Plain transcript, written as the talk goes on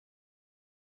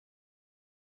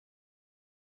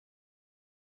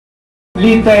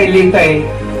लिहिताय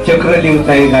चक्र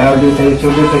लिहिताय, गाराव लिहिताय,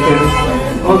 छोटे.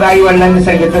 मग आई वडिलांनी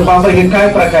सांगितलं, बाबा हे काय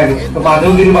प्रकार आहे?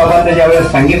 माधवगिरी बाबांना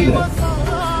ज्यावेळेस सांगितलं,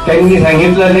 त्यांनी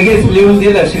सांगितलं, लगेच लिहून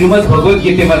दिलं, श्रीमद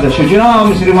भगवद्गीतेमध्ये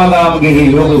शुचिनाम श्रीमदाम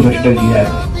गेली योग भ्रष्ट जिया.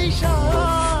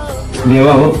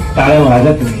 देवा हो, टाळ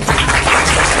वाजत नाही.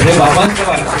 हे बाबांचं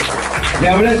वाटतं.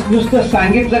 ज्यावेळेस नुसतं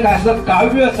सांगितलं का असं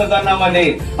काव्य सदनामध्ये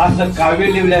असं काव्य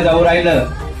लिहिलं जाऊ राहिलं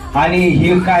आणि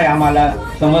हे काय आम्हाला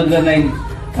समजलं नाही.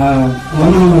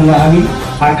 म्हणून म्हणलं आम्ही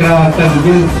 11 वाजता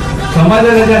म्हणजे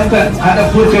समाजाला जास्त आता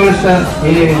पुढच्या वेळेस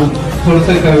हे थोडस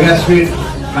व्यासपीठ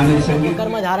आणि संगीत.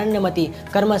 कर्म धारण्यमती,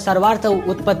 कर्म सर्वार्थ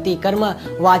उत्पत्ती, कर्म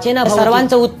वाचेना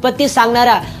सर्वांचं उत्पत्ती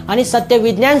सांगणारा आणि सत्य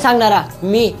विज्ञान सांगणारा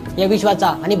मी या विश्वाचा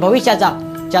आणि भविष्याचा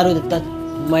चारुदत्त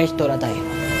महेश थोरात आहे.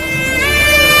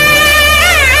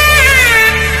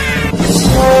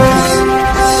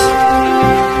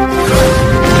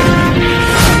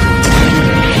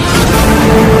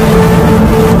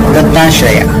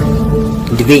 Dattashraya,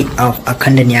 the way of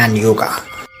Akhand Gyan Yoga.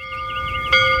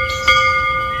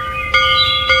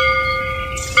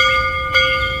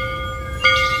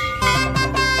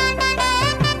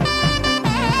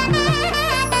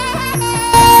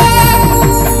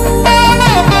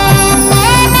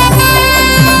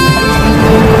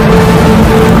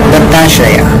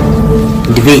 Dattashraya,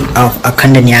 the way of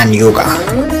Akhand Gyan Yoga.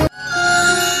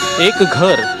 एक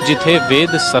घर जिथे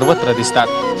वेद सर्वत्र दिसतात,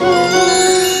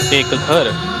 एक घर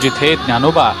जिथे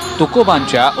ज्ञानोबा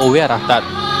तुकोबांच्या ओव्या राहतात,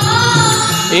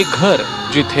 एक घर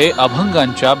जिथे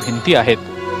अभंगांच्या भिंती आहेत,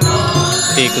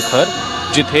 एक घर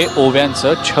जिथे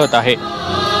ओव्यांचं छत आहे.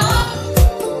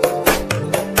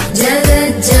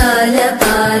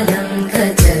 जगज्जालपालं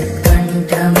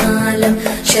खचत्कण्ठमालं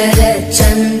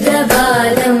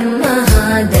शरच्चन्द्रबालं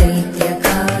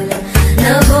महादैत्यकालं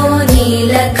नभो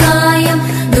नीलकायं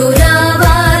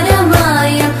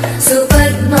दुरावारमायं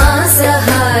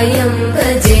सुपद्मासहायं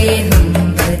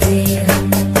भजेऽहं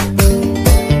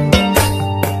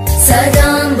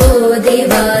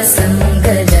सदाम्बोधिवासं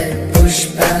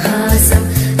गलत्पुष्पहासं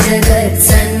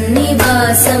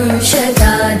जगत्सन्निवासं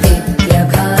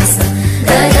शतादित्यभासं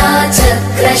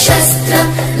गदाचक्रशस्त्रं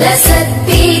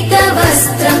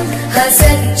लसत्पीतवस्त्रं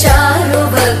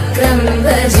हसच्चारुवक्त्रं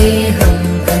भजेऽहं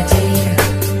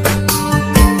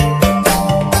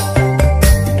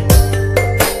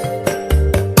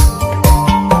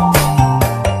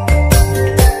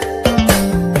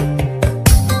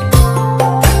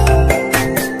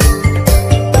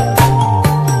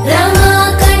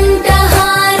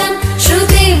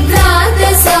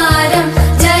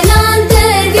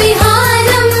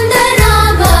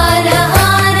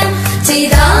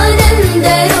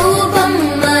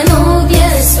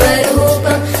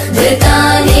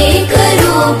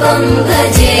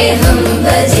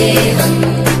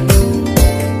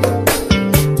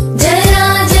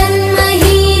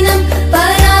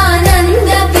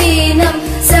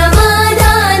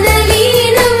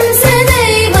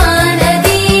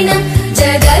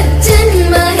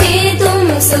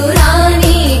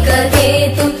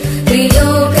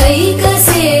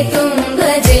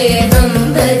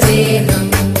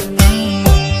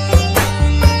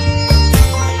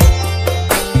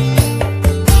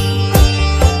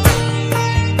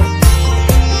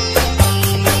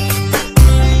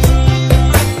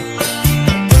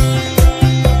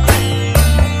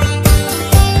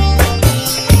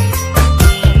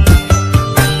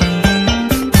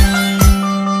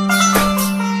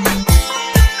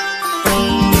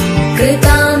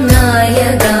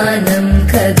कृताम्नायगानं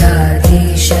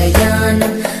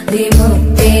खगाधीशयानं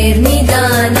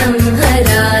विमुक्तेर्निदानं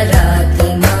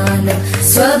हरारातिमानं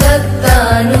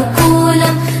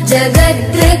स्वभक्तानुकूलं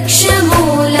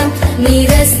जगद्वृक्षमूलं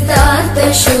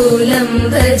निरस्तार्थशूलं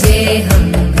भजेऽहं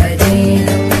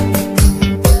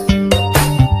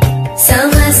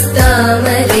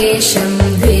समस्तामलेशं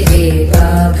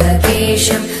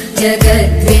द्विरेवाभकेशं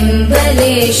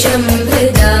जगद्विम्बलेशं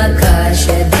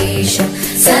हृदाकाशदेशं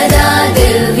सदा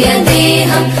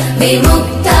दिव्यदेहं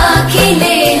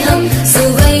विमुक्ताखिलेहं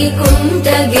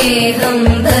सुवैकुण्ठगेहं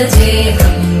भजेऽहं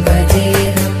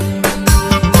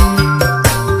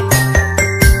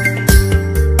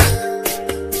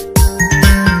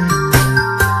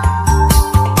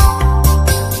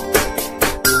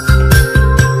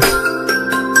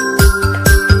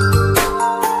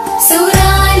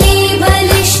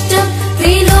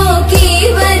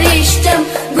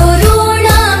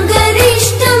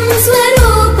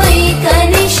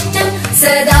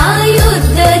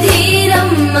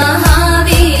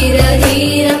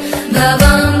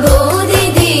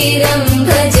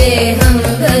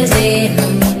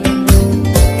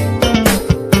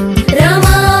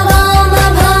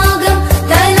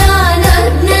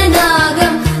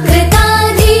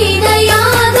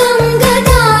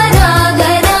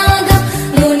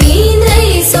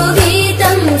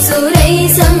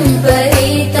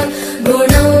सम्परीतं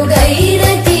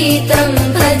गुणौघैरतीतं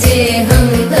भजेऽहं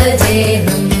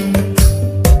भजेऽहम्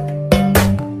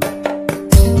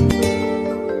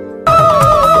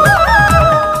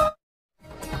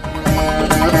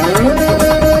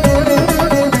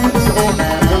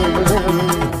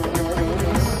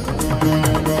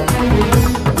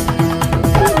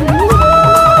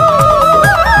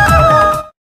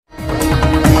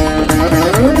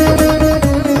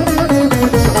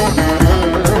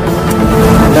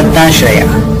Dattashraya,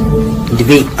 the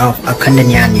way of Akhand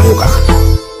Yoga.